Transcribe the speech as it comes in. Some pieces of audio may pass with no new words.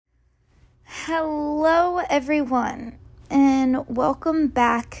Hello, everyone, and welcome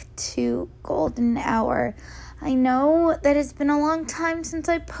back to Golden Hour. I know that it's been a long time since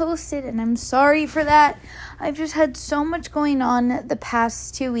I posted, and I'm sorry for that. I've just had so much going on the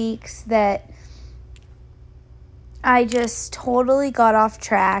past 2 weeks that I just totally got off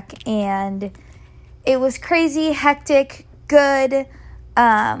track, and it was crazy, hectic, good,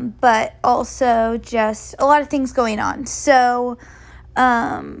 but also just a lot of things going on. So,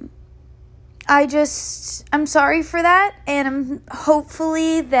 I'm sorry for that, and I'm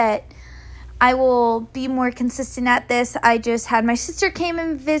hopefully that I will be more consistent at this. I just had my sister came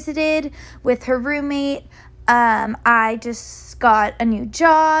and visited with her roommate. I just got a new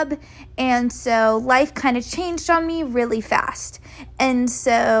job, and so life kind of changed on me really fast. And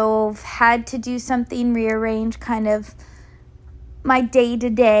so had to do something, rearrange kind of my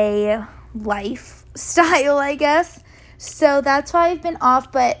day-to-day lifestyle, I guess. So that's why I've been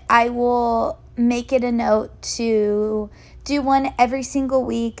off, but I will make it a note to do one every single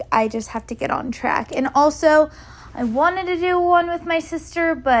week. I just have to get on track. And also, I wanted to do one with my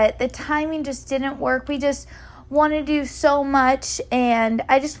sister, but the timing just didn't work. We just wanted to do so much, and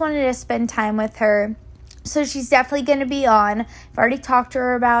I just wanted to spend time with her. So she's definitely going to be on. I've already talked to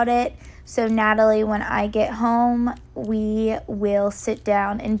her about it. So Natalie, when I get home, we will sit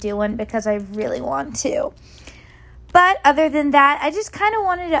down and do one because I really want to. But other than that, I just kind of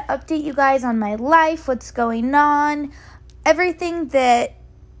wanted to update you guys on my life, what's going on, everything that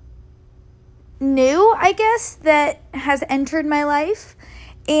new, I guess, that has entered my life.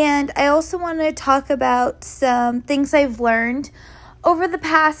 And I also want to talk about some things I've learned over the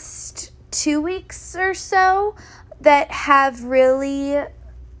past 2 weeks or so that have really,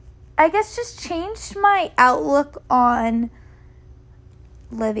 I guess, just changed my outlook on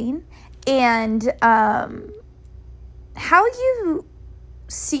living and how you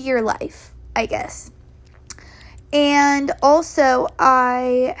see your life, I guess. And also,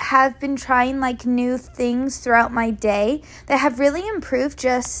 I have been trying new things throughout my day that have really improved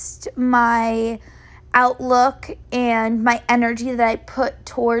just my outlook and my energy that I put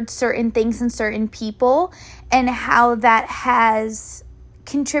towards certain things and certain people, and how that has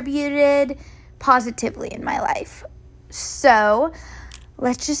contributed positively in my life. So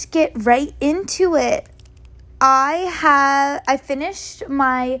let's just get right into it. I finished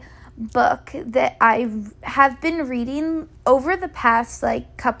my book that I have been reading over the past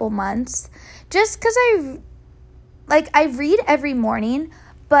couple months, just because I read every morning,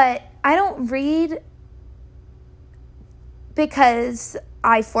 but I don't read because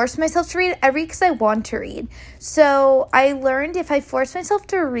I force myself to read. I read because I want to read. So I learned if I force myself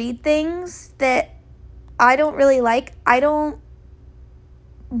to read things that I don't really like, I don't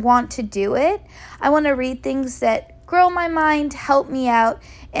want to do it. I want to read things that grow my mind, help me out,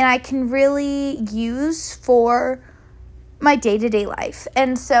 and I can really use for my day-to-day life.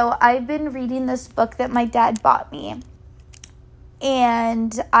 And so I've been reading this book that my dad bought me,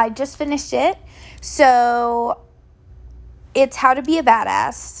 and I just finished it. So it's How to Be a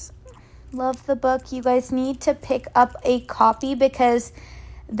Badass. Love the book. You guys need to pick up a copy because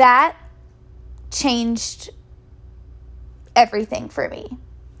that changed everything for me.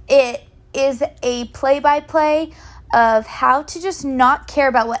 It is a play-by-play of how to just not care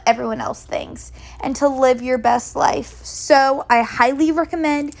about what everyone else thinks and to live your best life. So I highly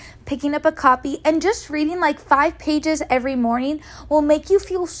recommend picking up a copy, and just reading 5 pages every morning will make you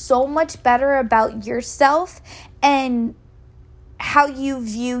feel so much better about yourself and how you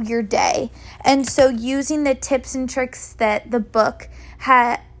view your day. And so using the tips and tricks that the book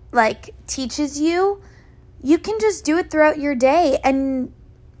teaches you, you can just do it throughout your day and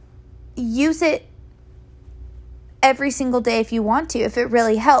use it every single day if you want to, if it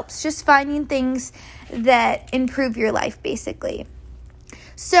really helps. Just finding things that improve your life, basically.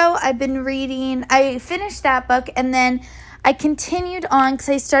 So I finished that book, and then I continued on because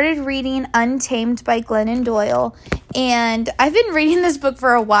I started reading Untamed by Glennon Doyle. And I've been reading this book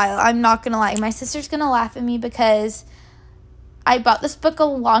for a while. I'm not going to lie. My sister's going to laugh at me because I bought this book a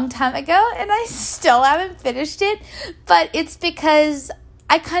long time ago and I still haven't finished it. But it's because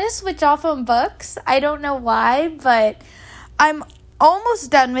I kind of switch off on books. I don't know why, but I'm almost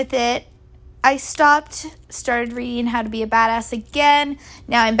done with it. I started reading How to Be a Badass again.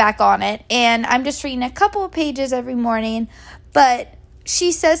 Now I'm back on it, and I'm just reading a couple of pages every morning. But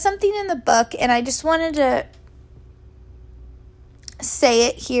she says something in the book, and I just wanted to say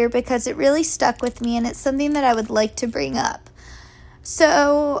it here because it really stuck with me, and it's something that I would like to bring up.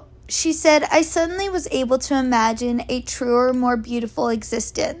 So she said, I suddenly was able to imagine a truer, more beautiful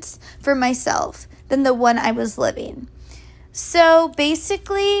existence for myself than the one I was living. So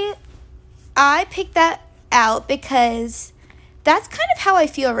basically, I picked that out because that's kind of how I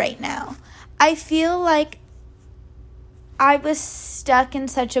feel right now. I feel like I was stuck in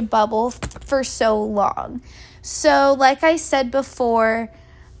such a bubble for so long. So, like I said before,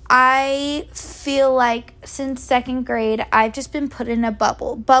 I feel like since second grade, I've just been put in a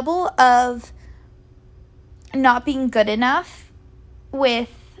bubble of not being good enough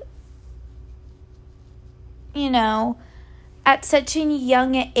with, at such a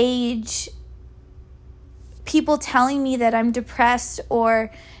young age, people telling me that I'm depressed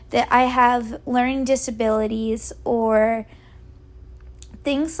or that I have learning disabilities or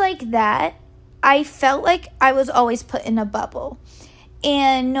things like that. I felt like I was always put in a bubble.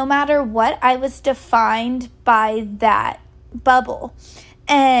 And no matter what, I was defined by that bubble.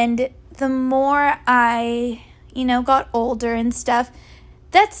 And the more I, got older and stuff,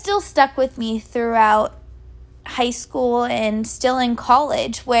 that still stuck with me throughout high school and still in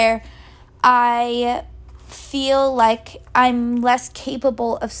college, where I feel like I'm less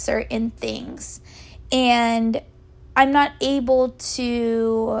capable of certain things. And I'm not able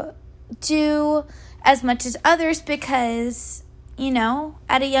to do as much as others because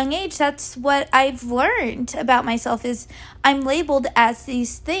at a young age, that's what I've learned about myself is I'm labeled as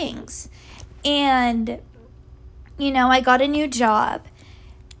these things. And, I got a new job.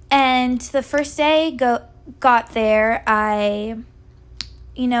 And the first day I got there, I,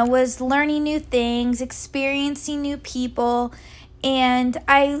 was learning new things, experiencing new people. And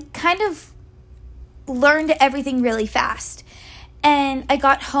I kind of learned everything really fast. And I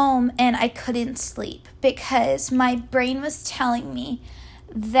got home and I couldn't sleep because my brain was telling me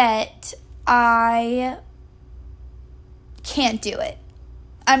that I can't do it.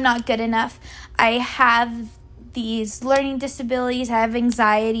 I'm not good enough. I have these learning disabilities. I have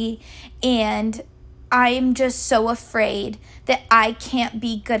anxiety. And I'm just so afraid that I can't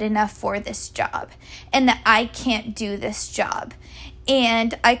be good enough for this job and that I can't do this job.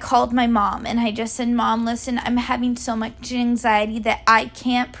 And I called my mom and I just said, Mom, listen, I'm having so much anxiety that I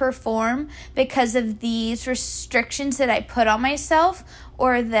can't perform because of these restrictions that I put on myself,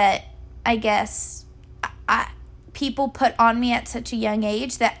 or that I guess people put on me at such a young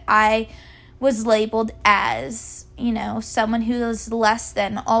age that I was labeled as, someone who was less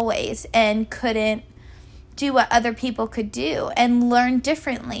than always and couldn't do what other people could do and learn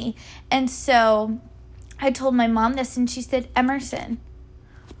differently. And so I told my mom this, and she said, Emerson,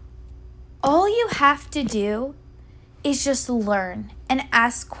 all you have to do is just learn and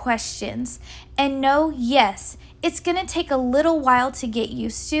ask questions and know, yes, it's going to take a little while to get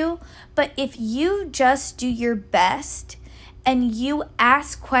used to, but if you just do your best and you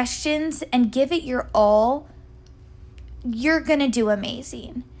ask questions and give it your all, you're going to do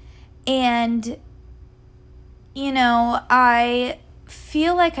amazing. And, I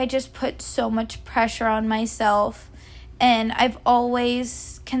feel like I just put so much pressure on myself, and I've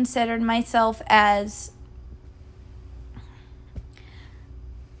always considered myself as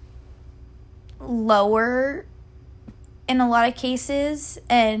lower in a lot of cases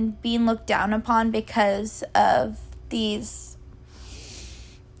and being looked down upon because of these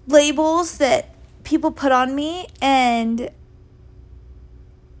labels that people put on me. And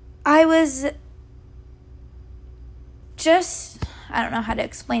I was just, I don't know how to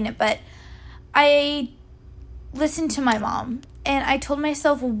explain it, but I listened to my mom and I told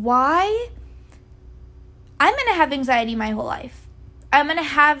myself, why? I'm going to have anxiety my whole life. I'm going to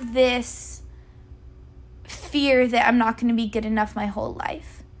have this fear that I'm not going to be good enough my whole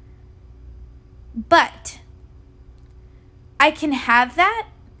life. But I can have that,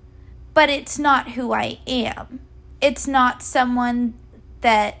 but it's not who I am. It's not someone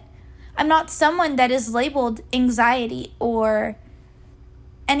that, I'm not someone that is labeled anxiety or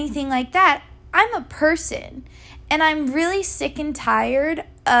anything like that. I'm a person, and I'm really sick and tired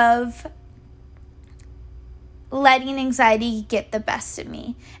of letting anxiety get the best of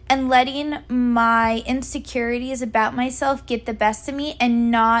me and letting my insecurities about myself get the best of me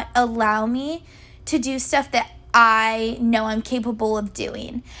and not allow me to do stuff that I know I'm capable of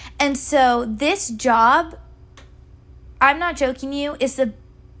doing. And so this job, I'm not joking you, is the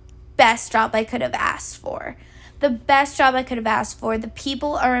best job I could have asked for. The best job I could have asked for. The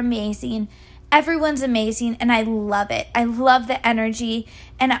people are amazing. Everyone's amazing, and I love it. I love the energy,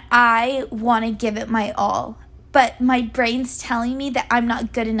 and I want to give it my all. But my brain's telling me that I'm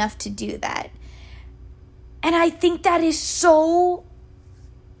not good enough to do that. And I think that is so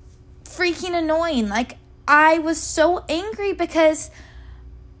freaking annoying. Like, I was so angry because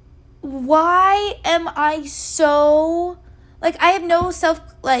why am I so, I have no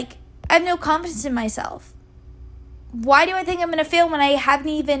confidence in myself. Why do I think I'm going to fail when I haven't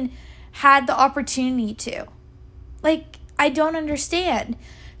even had the opportunity to. Like, I don't understand.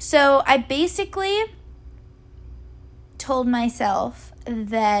 So I basically told myself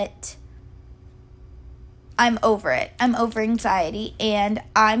that I'm over it. I'm over anxiety, and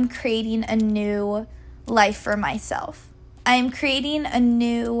I'm creating a new life for myself. I'm creating a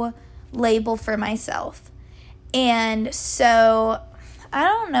new label for myself. And so I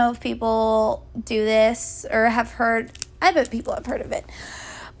don't know if people do this or have heard. I bet people have heard of it.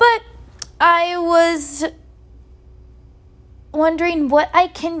 But I was wondering what I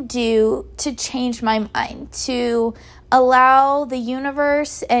can do to change my mind, to allow the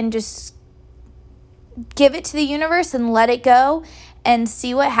universe and just give it to the universe and let it go and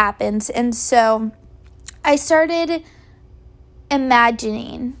see what happens. And so I started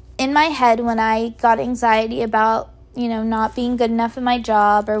imagining in my head when I got anxiety about, not being good enough in my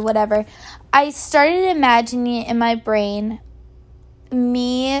job or whatever. I started imagining it in my brain,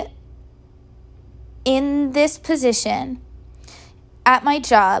 me in this position at my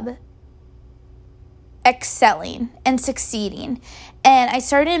job, excelling and succeeding. And I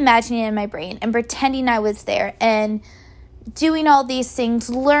started imagining it in my brain and pretending I was there and doing all these things,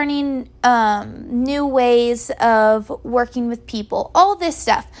 learning new ways of working with people, all this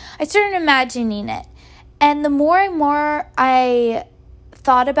stuff. I started imagining it. And the more and more I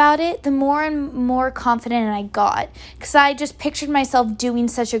thought about it, the more and more confident I got, because I just pictured myself doing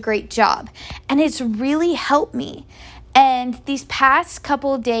such a great job. And it's really helped me. And these past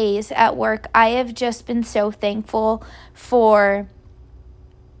couple days at work, I have just been so thankful for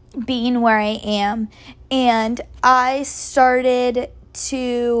being where I am. And I started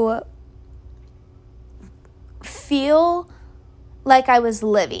to feel like I was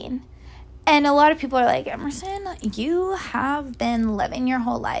living. And a lot of people are like, Emerson, you have been living your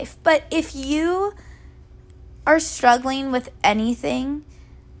whole life. But if you are struggling with anything,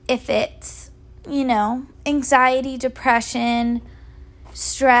 if it's, anxiety, depression,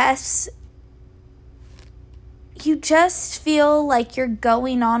 stress, you just feel like you're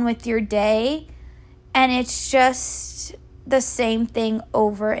going on with your day and it's just the same thing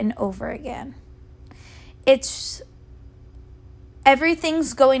over and over again.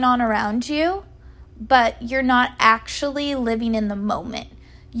 Everything's going on around you, but you're not actually living in the moment.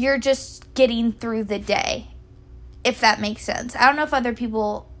 You're just getting through the day, if that makes sense. I don't know if other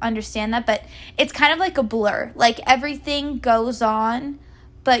people understand that, but it's kind of like a blur. Like, everything goes on,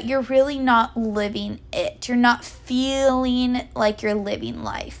 but you're really not living it. You're not feeling like you're living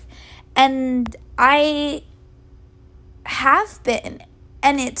life. And I have been,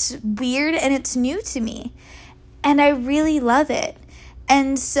 and it's weird and it's new to me. And I really love it.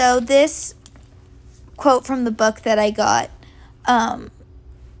 And so this quote from the book that I got, it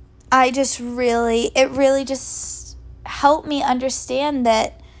really just helped me understand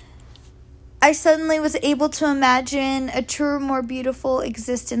that I suddenly was able to imagine a truer, more beautiful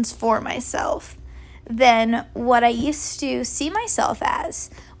existence for myself than what I used to see myself as.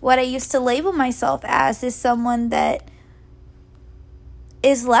 What I used to label myself as is someone that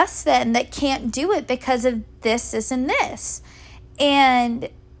is less than, that can't do it because of this, and this. And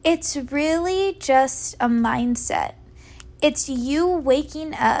it's really just a mindset. It's you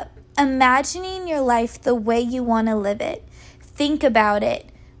waking up, imagining your life the way you want to live it. Think about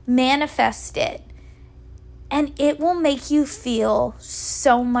it, manifest it, and it will make you feel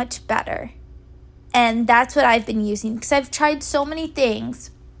so much better. And that's what I've been using, because I've tried so many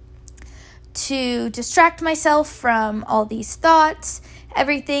things to distract myself from all these thoughts,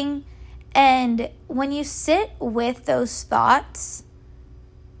 everything. And when you sit with those thoughts,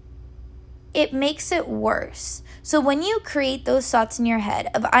 it makes it worse. So when you create those thoughts in your head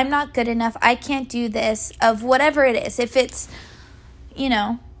of, I'm not good enough, I can't do this, of whatever it is, if it's,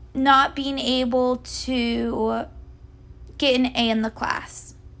 not being able to get an A in the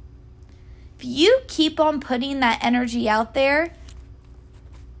class, if you keep on putting that energy out there,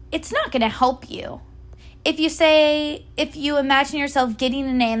 it's not going to help you. If you imagine yourself getting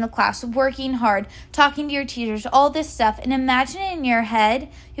an A in the class, working hard, talking to your teachers, all this stuff, and imagine it in your head,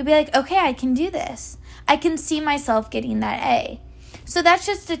 you'll be like, okay, I can do this. I can see myself getting that A. So that's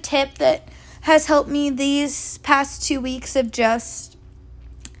just a tip that has helped me these past 2 weeks of just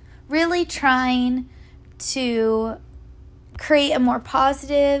really trying to create a more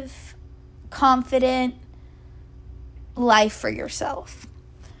positive, confident life for yourself.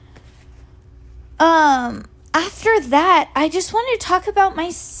 After that, I just wanted to talk about my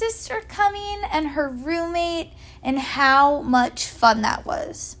sister coming and her roommate and how much fun that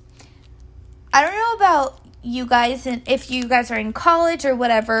was. I don't know about you guys and if you guys are in college or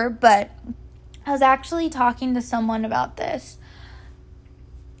whatever, but I was actually talking to someone about this.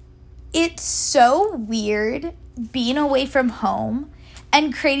 it's so weird being away from home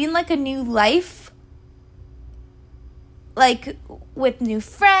and creating like a new life, like with new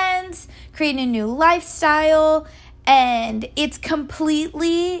friends, creating a new lifestyle, and it's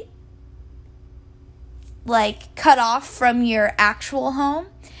completely like cut off from your actual home,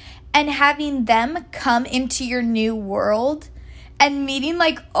 and having them come into your new world and meeting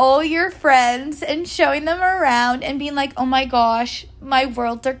like all your friends and showing them around and being like, oh my gosh, my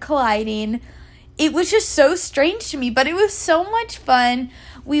worlds are colliding. It was just so strange to me, but it was so much fun.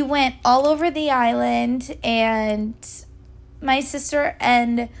 We went all over the island, and my sister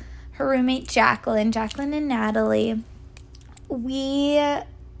and her roommate Jacqueline and Natalie,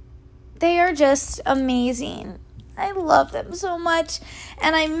 they are just amazing. I love them so much,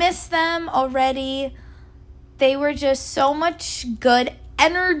 and I miss them already. They were just so much good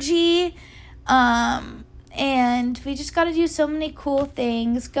energy, and we just got to do so many cool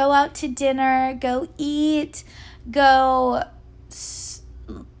things. Go out to dinner, go eat, go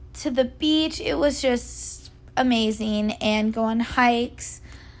to the beach. It was just amazing, and go on hikes.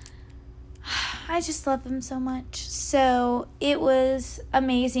 I just love them so much. So it was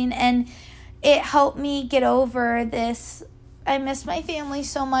amazing, and it helped me get over this. I miss my family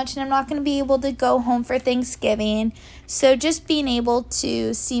so much, and I'm not going to be able to go home for Thanksgiving. So just being able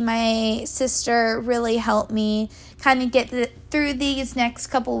to see my sister really helped me kind of get through these next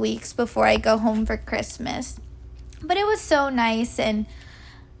couple weeks before I go home for Christmas. But it was so nice, and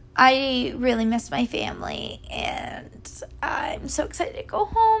I really miss my family, and I'm so excited to go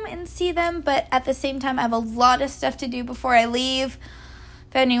home and see them. But at the same time, I have a lot of stuff to do before I leave.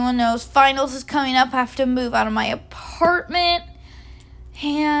 If anyone knows, finals is coming up. I have to move out of my apartment,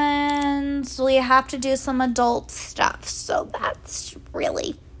 and we have to do some adult stuff. So that's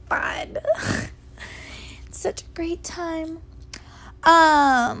really fun. It's such a great time.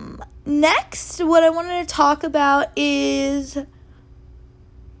 Next, what I wanted to talk about is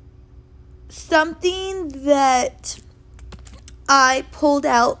something that I pulled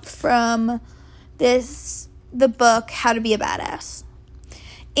out from the book, How to Be a Badass.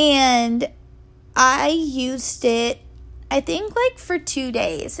 And I used it, I think, like for 2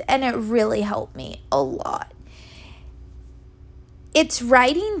 days, and it really helped me a lot. It's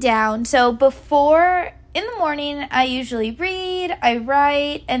writing down. So before, in the morning, I usually read, I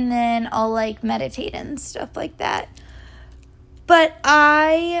write, and then I'll like meditate and stuff like that. But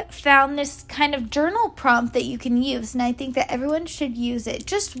I found this kind of journal prompt that you can use, and I think that everyone should use it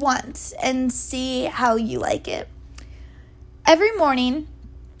just once and see how you like it. Every morning,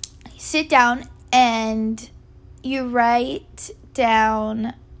 sit down and you write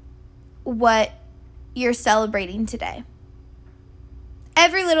down what you're celebrating today.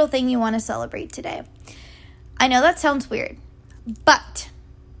 Every little thing you want to celebrate today. I know that sounds weird, but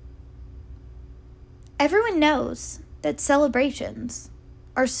everyone knows that celebrations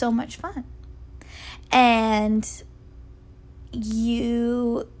are so much fun. And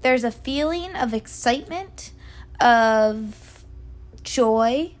there's a feeling of excitement, of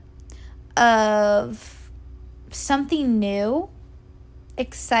joy, of something new,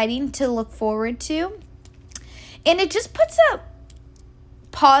 exciting to look forward to. And it just puts a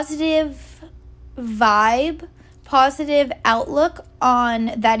positive vibe, positive outlook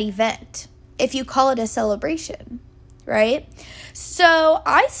on that event, if you call it a celebration, right? So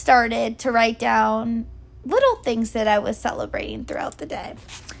I started to write down little things that I was celebrating throughout the day.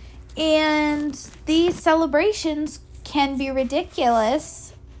 And these celebrations can be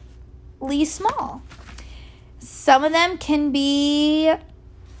ridiculously small. Some of them can be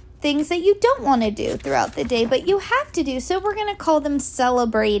things that you don't want to do throughout the day, but you have to do. So we're going to call them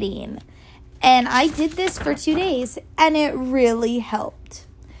celebrating. And I did this for 2 days, and it really helped.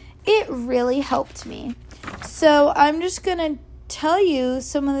 It really helped me. So I'm just going to tell you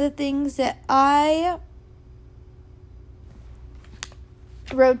some of the things that I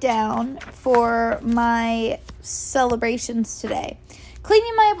wrote down for my celebrations today.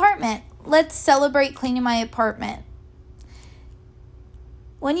 Cleaning my apartment. Let's celebrate cleaning my apartment.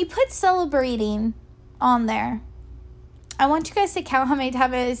 When you put celebrating on there, I want you guys to count how many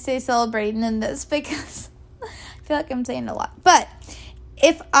times I say celebrating in this, because I feel like I'm saying a lot. But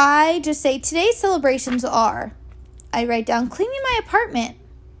if I just say today's celebrations are, I write down cleaning my apartment,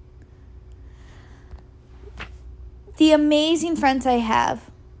 the amazing friends I have,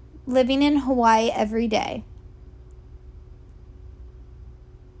 living in Hawaii every day,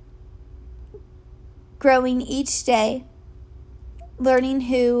 growing each day, learning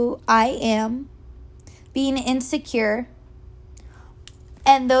who I am, being insecure,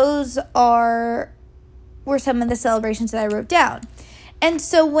 and those were some of the celebrations that I wrote down. And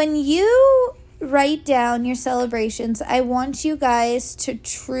so when you write down your celebrations, I want you guys to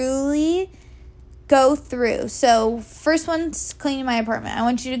truly go through. So first one's cleaning my apartment. I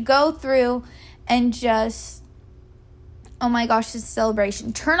want you to go through and just, oh my gosh, this is a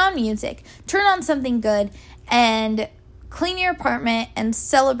celebration. Turn on music. Turn on something good and clean your apartment and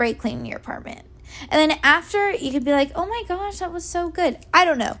celebrate cleaning your apartment. And then after, you could be like, oh my gosh, that was so good. I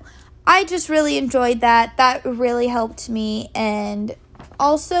don't know. I just really enjoyed that. That really helped me. And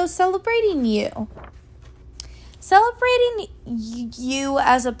also celebrating you. Celebrating you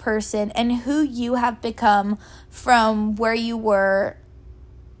as a person and who you have become from where you were,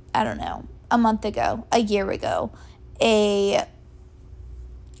 I don't know, a month ago, a year ago, 5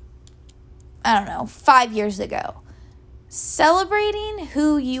 years ago. Celebrating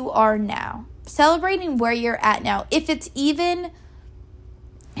who you are now. Celebrating where you're at now. If it's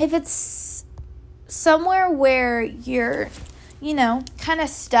somewhere where you're, kind of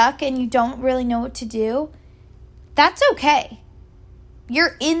stuck and you don't really know what to do, that's okay.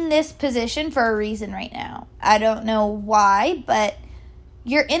 You're in this position for a reason right now. I don't know why, but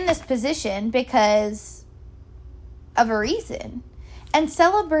you're in this position because of a reason. And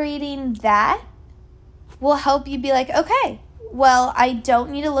celebrating that will help you be like, okay, well, I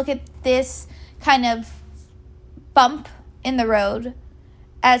don't need to look at this kind of bump in the road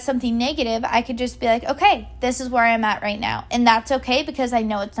as something negative. I could just be like, okay, this is where I'm at right now. And that's okay because I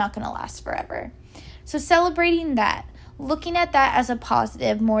know it's not going to last forever. So celebrating that, looking at that as a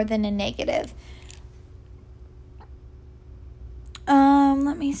positive more than a negative.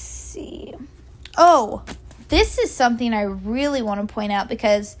 Let me see. Oh, this is something I really want to point out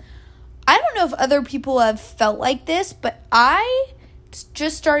because I don't know if other people have felt like this, but I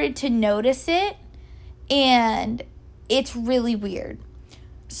just started to notice it, and it's really weird.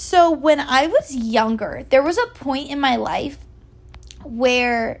 So when I was younger, there was a point in my life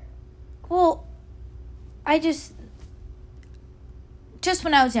where, just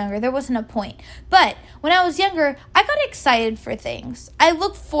when I was younger, there wasn't a point. But when I was younger, I got excited for things. I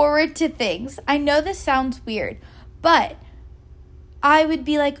look forward to things. I know this sounds weird, but I would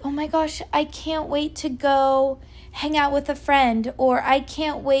be like, oh my gosh, I can't wait to go hang out with a friend, or I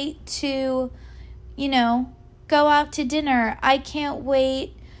can't wait to, go out to dinner. I can't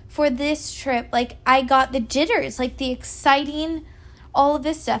wait for this trip. Like, I got the jitters, like the exciting, all of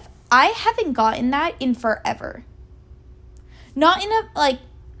this stuff. I haven't gotten that in forever. Not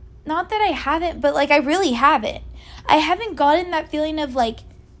that I haven't, but I really haven't. I haven't gotten that feeling of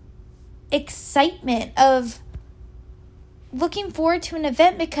excitement of looking forward to an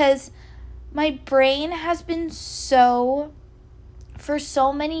event because my brain has been for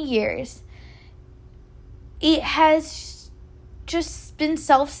so many years, it has just been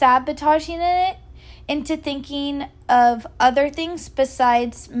self-sabotaging it into thinking of other things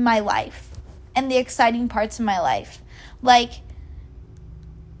besides my life and the exciting parts of my life.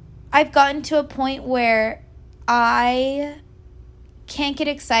 I've gotten to a point where I can't get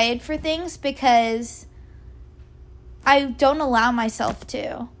excited for things because I don't allow myself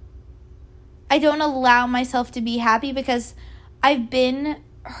to. I don't allow myself to be happy because I've been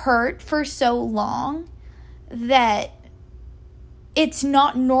hurt for so long that it's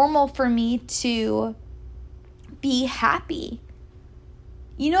not normal for me to be happy.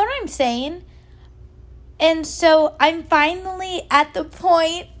 You know what I'm saying? And so I'm finally at the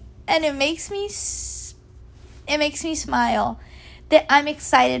point, and it makes me smile, that I'm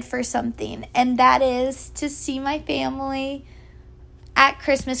excited for something, and that is to see my family at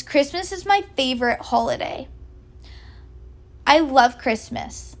Christmas. Christmas is my favorite holiday. I love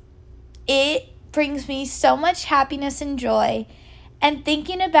Christmas. It brings me so much happiness and joy, and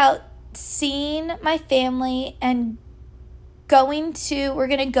thinking about seeing my family and we're going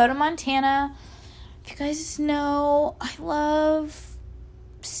to go to Montana. If you guys know, I love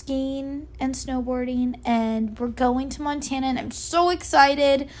skiing and snowboarding, and we're going to Montana, and I'm so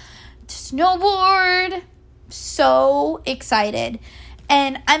excited to snowboard. So excited.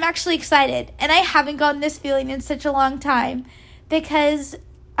 And I'm actually excited, and I haven't gotten this feeling in such a long time because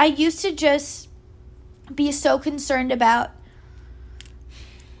I used to just be so concerned about,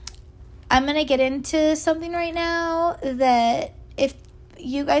 I'm going to get into something right now that if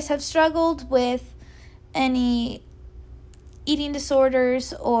you guys have struggled with any eating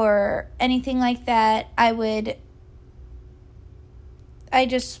disorders or anything like that, I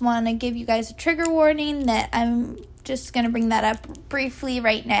just want to give you guys a trigger warning that I'm just going to bring that up briefly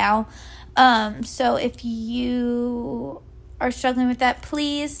right now. So if you are struggling with that,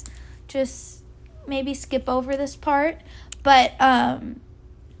 please just maybe skip over this part. But I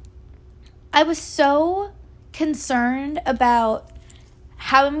was so concerned about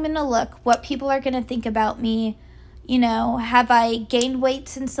how I'm going to look, what people are going to think about me. You know, have I gained weight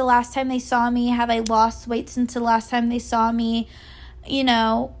since the last time they saw me? Have I lost weight since the last time they saw me? You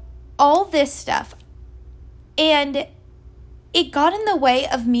know, all this stuff. And it got in the way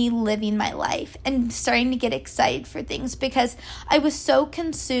of me living my life and starting to get excited for things because I was so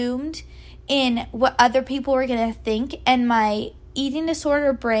consumed in what other people were going to think, and my eating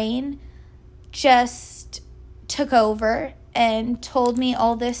disorder brain just took over and told me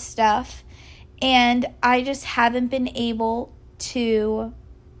all this stuff, and I just haven't been able to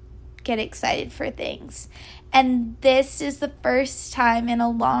get excited for things. And this is the first time in a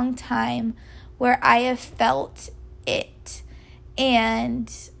long time where I have felt it.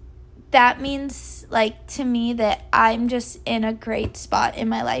 And that means, like, to me, that I'm just in a great spot in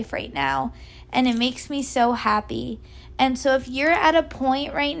my life right now. And it makes me so happy. And so if you're at a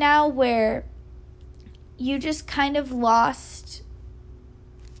point right now where you just kind of lost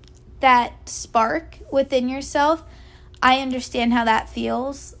that spark within yourself, I understand how that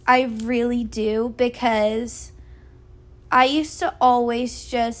feels. I really do, because I used to always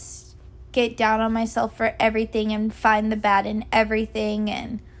just get down on myself for everything and find the bad in everything,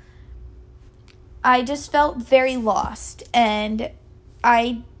 and I just felt very lost, and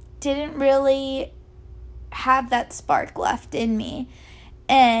I didn't really have that spark left in me.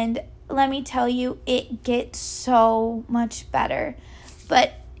 And let me tell you, it gets so much better,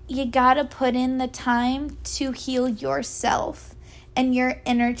 but you gotta put in the time to heal yourself and your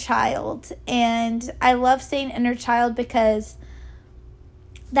inner child. And I love saying inner child because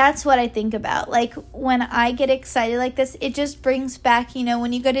that's what I think about. Like, when I get excited like this, it just brings back, you know,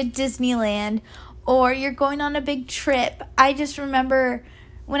 when you go to Disneyland or you're going on a big trip. I just remember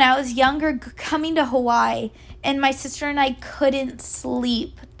when I was younger coming to Hawaii, and my sister and I couldn't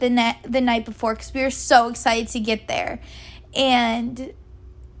sleep the night before because we were so excited to get there. And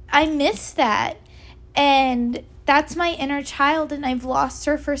I miss that. And that's my inner child, and I've lost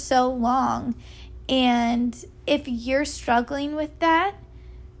her for so long. And if you're struggling with that,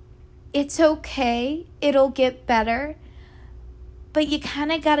 it's okay. It'll get better. But you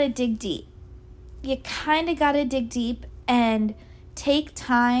kind of got to dig deep. You kind of got to dig deep and take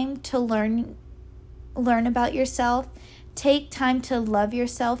time to learn about yourself. Take time to love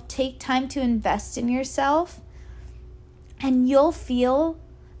yourself. Take time to invest in yourself. And you'll feel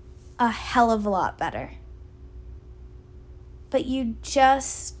a hell of a lot better. But you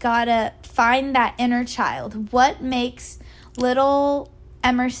just gotta find that inner child. What makes little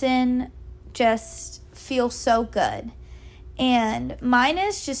Emerson just feel so good? And mine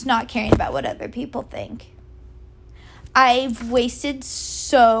is just not caring about what other people think. I've wasted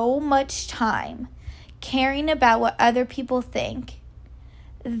so much time caring about what other people think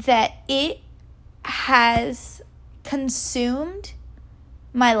that it has consumed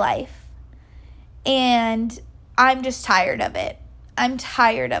my life. And I'm just tired of it. I'm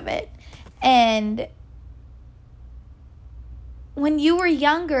tired of it. And when you were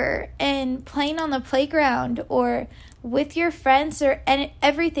younger and playing on the playground or with your friends and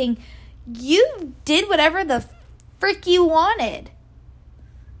everything, you did whatever the frick you wanted.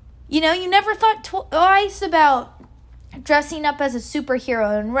 You know, you never thought twice about dressing up as a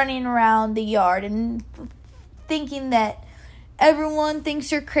superhero and running around the yard and thinking that everyone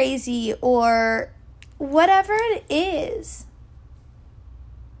thinks you're crazy or whatever it is.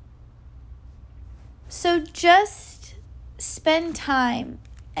 So just spend time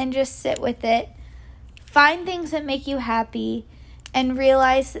and just sit with it. Find things that make you happy and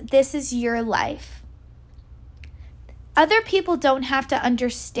realize that this is your life. Other people don't have to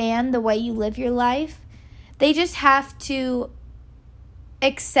understand the way you live your life. They just have to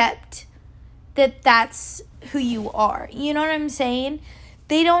accept that that's who you are. You know what I'm saying?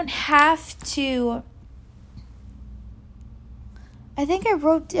 They don't have to. I think I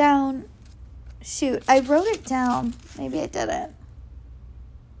wrote down. Shoot, I wrote it down. Maybe I didn't.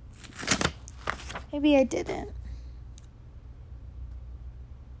 Maybe I didn't.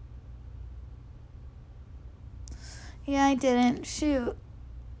 Yeah, I didn't. Shoot.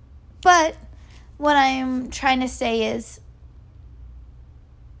 But what I'm trying to say is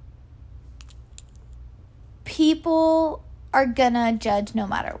people are gonna judge no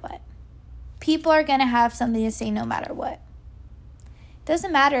matter what. People are gonna have something to say no matter what.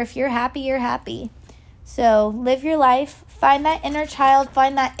 Doesn't matter. If you're happy, you're happy. So live your life. Find that inner child.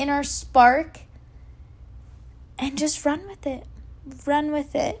 Find that inner spark. And just run with it. Run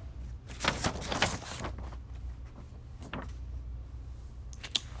with it.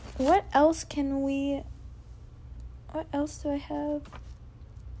 What else do I have?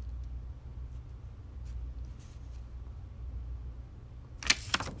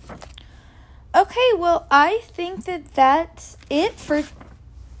 Okay, well, I think that that's it for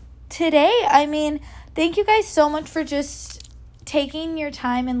today. I mean, thank you guys so much for just taking your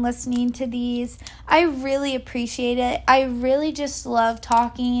time and listening to these. I really appreciate it. I really just love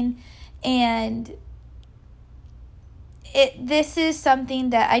talking, and this is something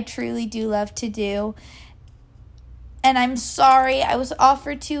that I truly do love to do. And I'm sorry I was off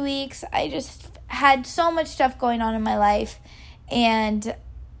for 2 weeks. I just had so much stuff going on in my life, and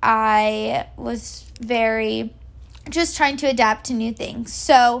I was just trying to adapt to new things.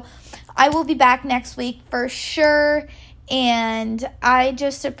 So I will be back next week for sure, and I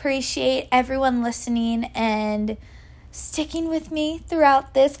just appreciate everyone listening and sticking with me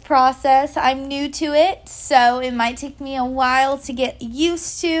throughout this process. I'm new to it, so it might take me a while to get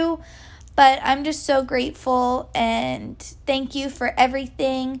used to, but I'm just so grateful, and thank you for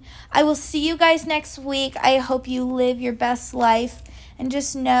everything. I will see you guys next week. I hope you live your best life, and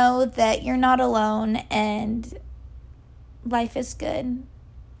just know that you're not alone, and life is good.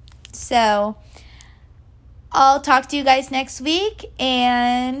 So I'll talk to you guys next week,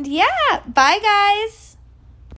 and yeah, bye guys.